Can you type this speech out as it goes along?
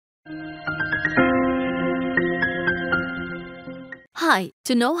Hi,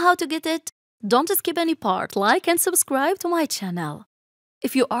 to know how to get it, don't skip any part, like and subscribe to my channel.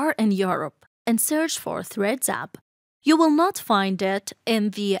 If you are in Europe and search for Threads app, you will not find it in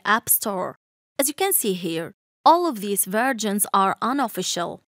the App Store. As you can see here, all of these versions are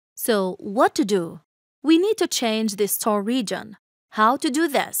unofficial. So what to do? We need to change the store region. How to do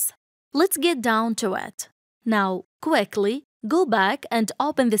this? Let's get down to it. Now, quickly go back and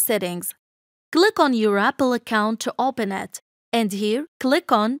open the settings. Click on your Apple account to open it, and here click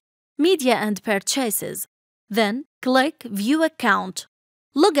on Media and Purchases. Then click View Account.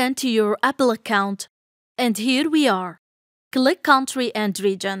 Log into your Apple account, and here we are. Click Country and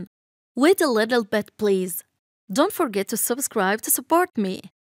Region. Wait a little bit, please. Don't forget to subscribe to support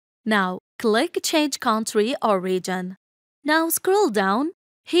me. Now, click Change Country or Region. Now scroll down.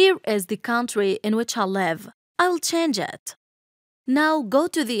 Here is the country in which I live. I'll change it. Now go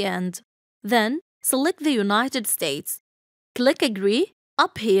to the end. Then select the United States. Click Agree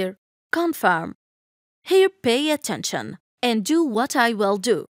up here. Confirm. Here pay attention and do what I will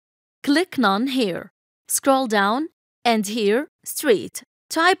do. Click None here. Scroll down and here Street.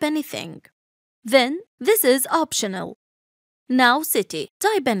 Type anything. Then this is optional. Now City.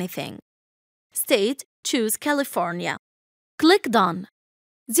 Type anything. State, choose California. Click Done.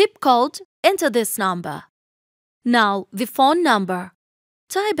 Zip code, enter this number. Now the phone number.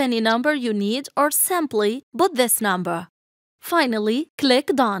 Type any number you need or simply put this number. Finally, click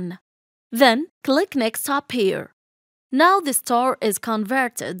Done. Then click Next up here. Now the store is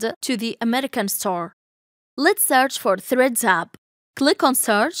converted to the American store. Let's search for Threads app. Click on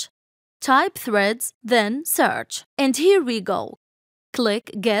Search. Type Threads, then Search. And here we go. Click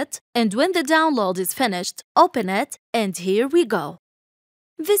Get, and when the download is finished, open it, and here we go.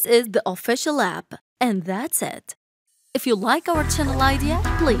 This is the official app, and that's it. If you like our channel idea,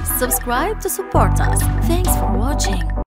 please subscribe to support us. Thanks for watching.